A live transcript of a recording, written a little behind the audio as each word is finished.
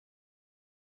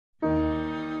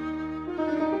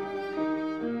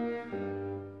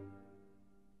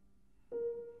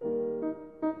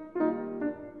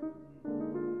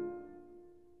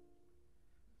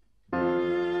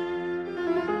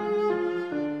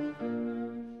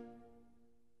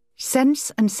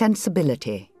Sense and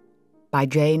Sensibility by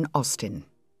Jane Austen.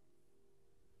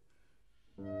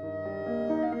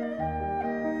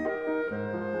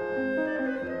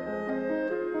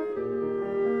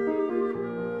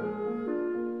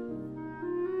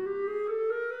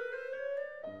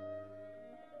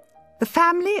 The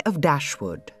family of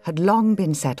Dashwood had long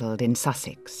been settled in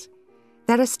Sussex.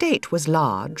 Their estate was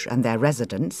large and their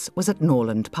residence was at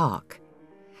Norland Park.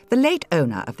 The late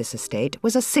owner of this estate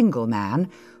was a single man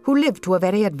who lived to a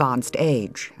very advanced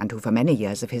age and who for many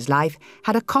years of his life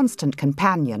had a constant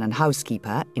companion and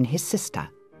housekeeper in his sister.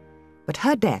 But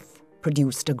her death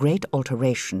produced a great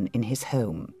alteration in his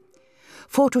home.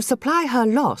 For to supply her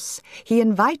loss, he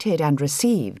invited and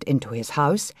received into his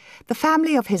house the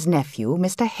family of his nephew,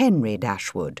 Mr. Henry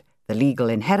Dashwood, the legal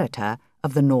inheritor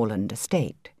of the Norland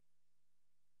estate.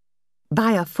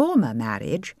 By a former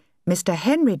marriage, Mr.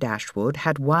 Henry Dashwood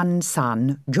had one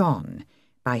son, John,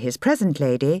 by his present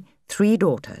lady 3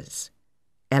 daughters,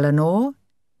 Elinor,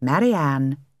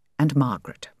 Marianne, and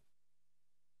Margaret.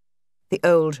 The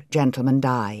old gentleman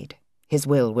died. His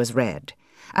will was read,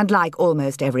 and like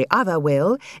almost every other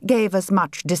will, gave as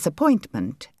much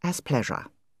disappointment as pleasure.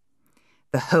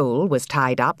 The whole was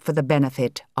tied up for the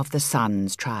benefit of the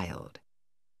son's child.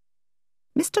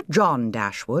 Mr. John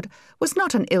Dashwood was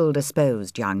not an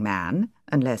ill-disposed young man,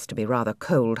 unless to be rather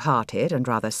cold-hearted and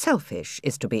rather selfish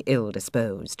is to be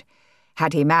ill-disposed.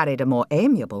 Had he married a more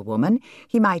amiable woman,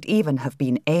 he might even have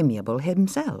been amiable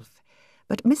himself.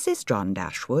 But Mrs. John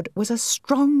Dashwood was a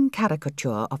strong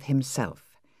caricature of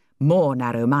himself, more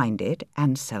narrow-minded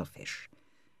and selfish.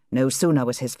 No sooner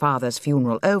was his father's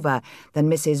funeral over than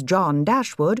Mrs. John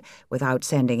Dashwood, without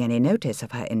sending any notice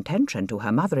of her intention to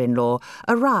her mother-in-law,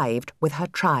 arrived with her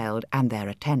child and their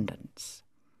attendants.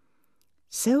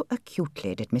 So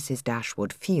acutely did Mrs.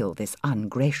 Dashwood feel this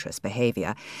ungracious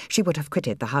behaviour, she would have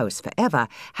quitted the house for ever,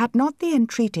 had not the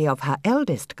entreaty of her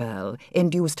eldest girl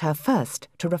induced her first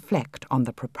to reflect on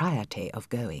the propriety of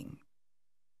going.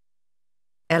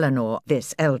 Elinor,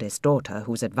 this eldest daughter,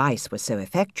 whose advice was so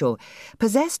effectual,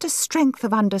 possessed a strength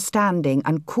of understanding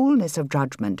and coolness of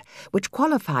judgment which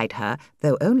qualified her,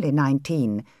 though only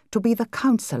 19, to be the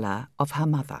counsellor of her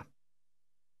mother.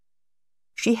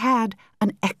 She had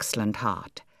an excellent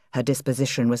heart, her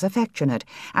disposition was affectionate,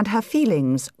 and her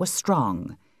feelings were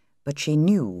strong, but she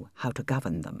knew how to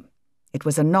govern them. It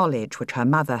was a knowledge which her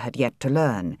mother had yet to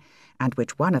learn, and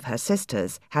which one of her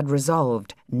sisters had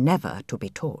resolved never to be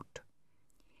taught.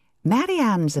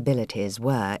 Marianne's abilities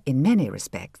were, in many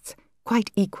respects,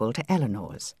 quite equal to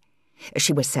Elinor's.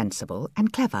 She was sensible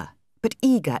and clever, but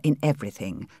eager in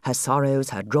everything. Her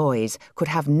sorrows, her joys, could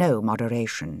have no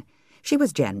moderation. She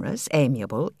was generous,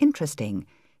 amiable, interesting.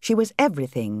 She was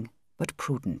everything but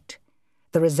prudent.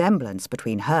 The resemblance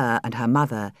between her and her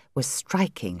mother was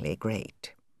strikingly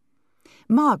great.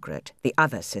 Margaret, the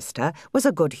other sister, was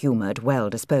a good-humoured,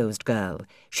 well-disposed girl.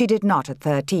 She did not at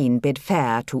 13 bid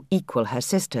fair to equal her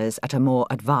sisters at a more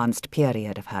advanced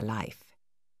period of her life.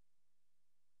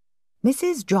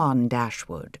 Mrs. John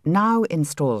Dashwood now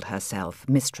installed herself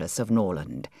mistress of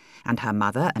Norland, and her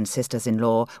mother and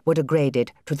sisters-in-law were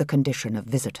degraded to the condition of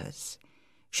visitors.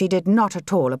 She did not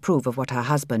at all approve of what her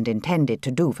husband intended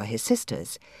to do for his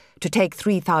sisters. To take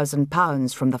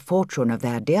 £3,000 from the fortune of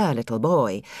their dear little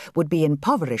boy would be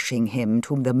impoverishing him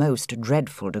to the most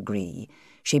dreadful degree.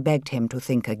 She begged him to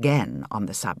think again on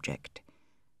the subject.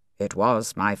 "It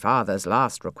was my father's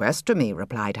last request to me,"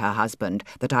 replied her husband,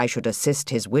 "that I should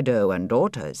assist his widow and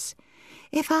daughters."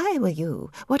 "If I were you,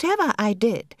 whatever I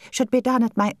did should be done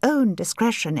at my own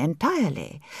discretion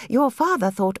entirely. Your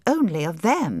father thought only of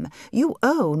them. You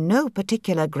owe no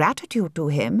particular gratitude to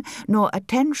him, nor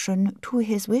attention to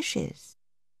his wishes."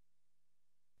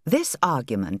 This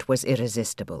argument was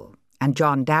irresistible, and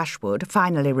John Dashwood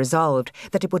finally resolved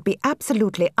that it would be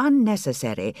absolutely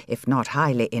unnecessary, if not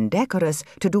highly indecorous,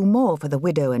 to do more for the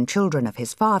widow and children of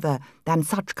his father than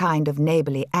such kind of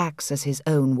neighbourly acts as his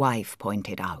own wife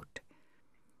pointed out.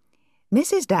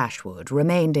 Mrs. Dashwood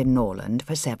remained in Norland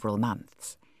for several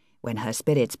months. When her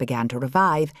spirits began to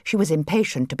revive, she was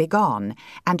impatient to be gone,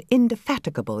 and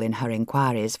indefatigable in her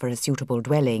inquiries for a suitable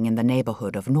dwelling in the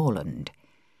neighbourhood of Norland.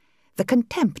 The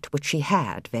contempt which she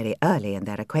had, very early in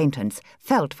their acquaintance,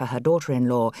 felt for her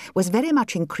daughter-in-law was very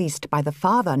much increased by the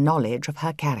farther knowledge of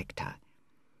her character.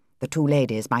 The 2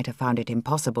 ladies might have found it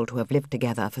impossible to have lived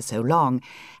together for so long,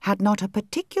 had not a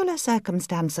particular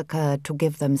circumstance occurred to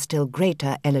give them still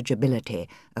greater eligibility,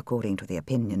 according to the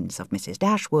opinions of Mrs.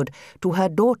 Dashwood, to her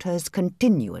daughter's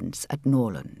continuance at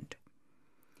Norland.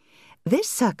 This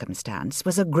circumstance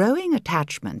was a growing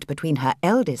attachment between her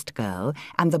eldest girl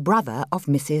and the brother of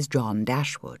Mrs. John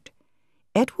Dashwood.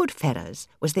 Edward Ferrars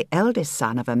was the eldest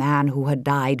son of a man who had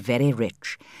died very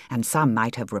rich, and some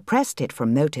might have repressed it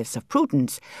from motives of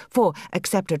prudence, for,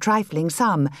 except a trifling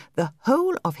sum, the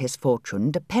whole of his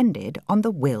fortune depended on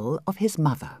the will of his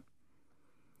mother.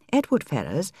 Edward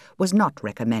Ferrars was not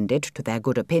recommended to their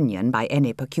good opinion by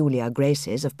any peculiar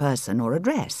graces of person or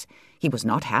address. He was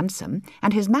not handsome,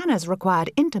 and his manners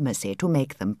required intimacy to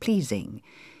make them pleasing.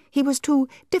 He was too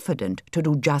diffident to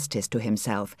do justice to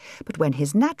himself, but when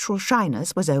his natural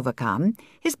shyness was overcome,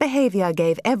 his behaviour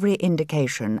gave every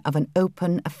indication of an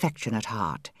open, affectionate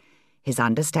heart. His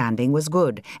understanding was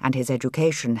good, and his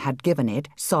education had given it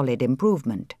solid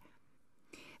improvement.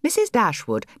 Mrs.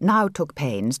 Dashwood now took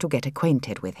pains to get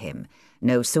acquainted with him.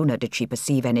 No sooner did she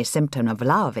perceive any symptom of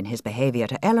love in his behaviour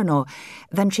to Elinor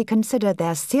than she considered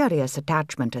their serious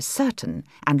attachment as certain,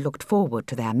 and looked forward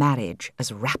to their marriage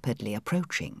as rapidly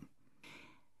approaching.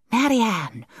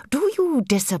 "Marianne, do you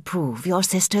disapprove your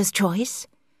sister's choice?"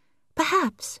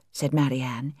 "Perhaps," said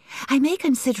Marianne. "I may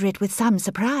consider it with some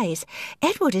surprise.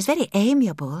 Edward is very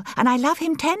amiable, and I love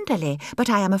him tenderly, but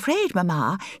I am afraid,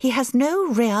 mamma, he has no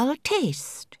real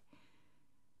taste."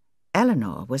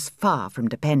 Elinor was far from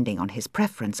depending on his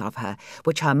preference of her,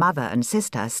 which her mother and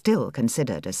sister still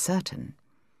considered as certain.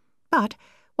 But,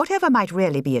 whatever might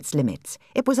really be its limits,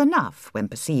 it was enough, when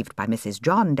perceived by Mrs.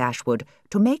 John Dashwood,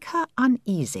 to make her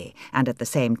uneasy, and at the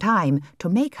same time to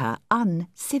make her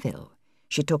uncivil.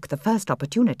 She took the first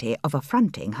opportunity of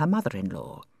affronting her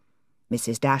mother-in-law.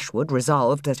 Mrs. Dashwood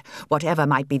resolved that, whatever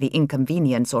might be the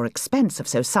inconvenience or expense of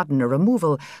so sudden a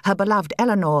removal, her beloved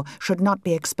Elinor should not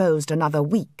be exposed another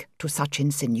week to such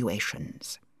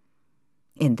insinuations.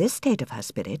 In this state of her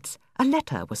spirits, a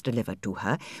letter was delivered to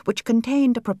her, which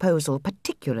contained a proposal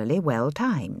particularly well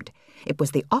timed. It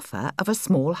was the offer of a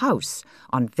small house,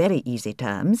 on very easy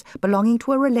terms, belonging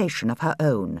to a relation of her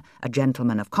own, a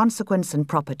gentleman of consequence and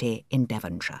property in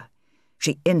Devonshire.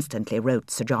 She instantly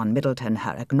wrote Sir John Middleton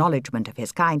her acknowledgment of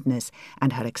his kindness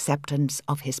and her acceptance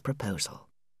of his proposal.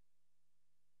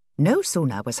 No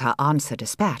sooner was her answer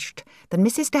dispatched than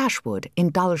Mrs. Dashwood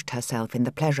indulged herself in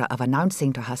the pleasure of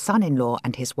announcing to her son-in-law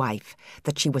and his wife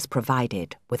that she was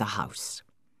provided with a house.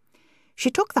 She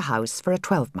took the house for a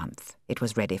 12-month. It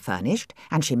was ready furnished,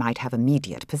 and she might have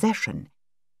immediate possession.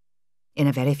 In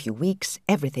a very few weeks,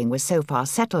 everything was so far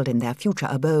settled in their future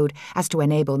abode as to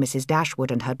enable Mrs.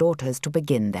 Dashwood and her daughters to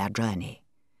begin their journey.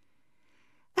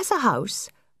 As a house,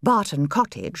 Barton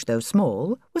Cottage, though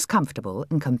small, was comfortable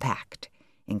and compact.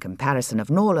 In comparison of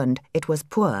Norland, it was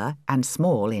poor and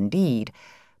small indeed,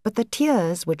 but the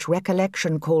tears which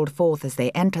recollection called forth as they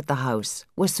entered the house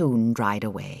were soon dried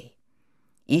away.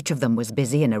 Each of them was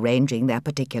busy in arranging their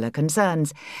particular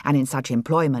concerns, and in such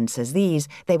employments as these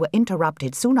they were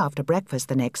interrupted soon after breakfast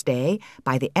the next day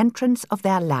by the entrance of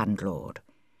their landlord.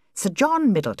 Sir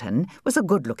John Middleton was a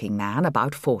good-looking man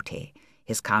about 40.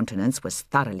 His countenance was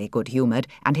thoroughly good-humoured,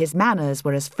 and his manners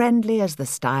were as friendly as the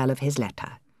style of his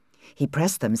letter. He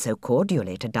pressed them so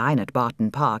cordially to dine at Barton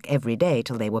Park every day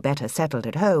till they were better settled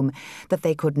at home that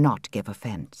they could not give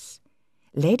offence.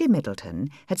 Lady Middleton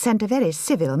had sent a very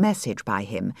civil message by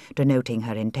him, denoting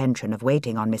her intention of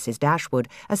waiting on Mrs. Dashwood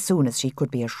as soon as she could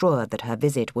be assured that her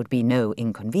visit would be no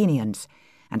inconvenience,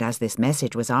 and as this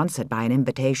message was answered by an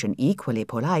invitation equally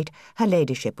polite, her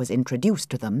ladyship was introduced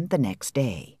to them the next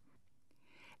day.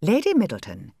 Lady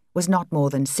Middleton was not more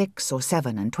than 6 or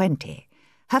 27.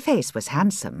 Her face was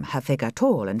handsome, her figure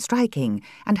tall and striking,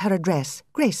 and her address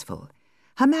graceful.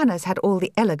 Her manners had all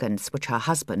the elegance which her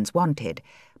husband's wanted,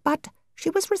 but she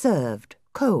was reserved,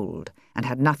 cold, and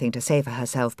had nothing to say for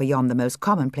herself beyond the most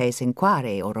commonplace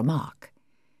inquiry or remark.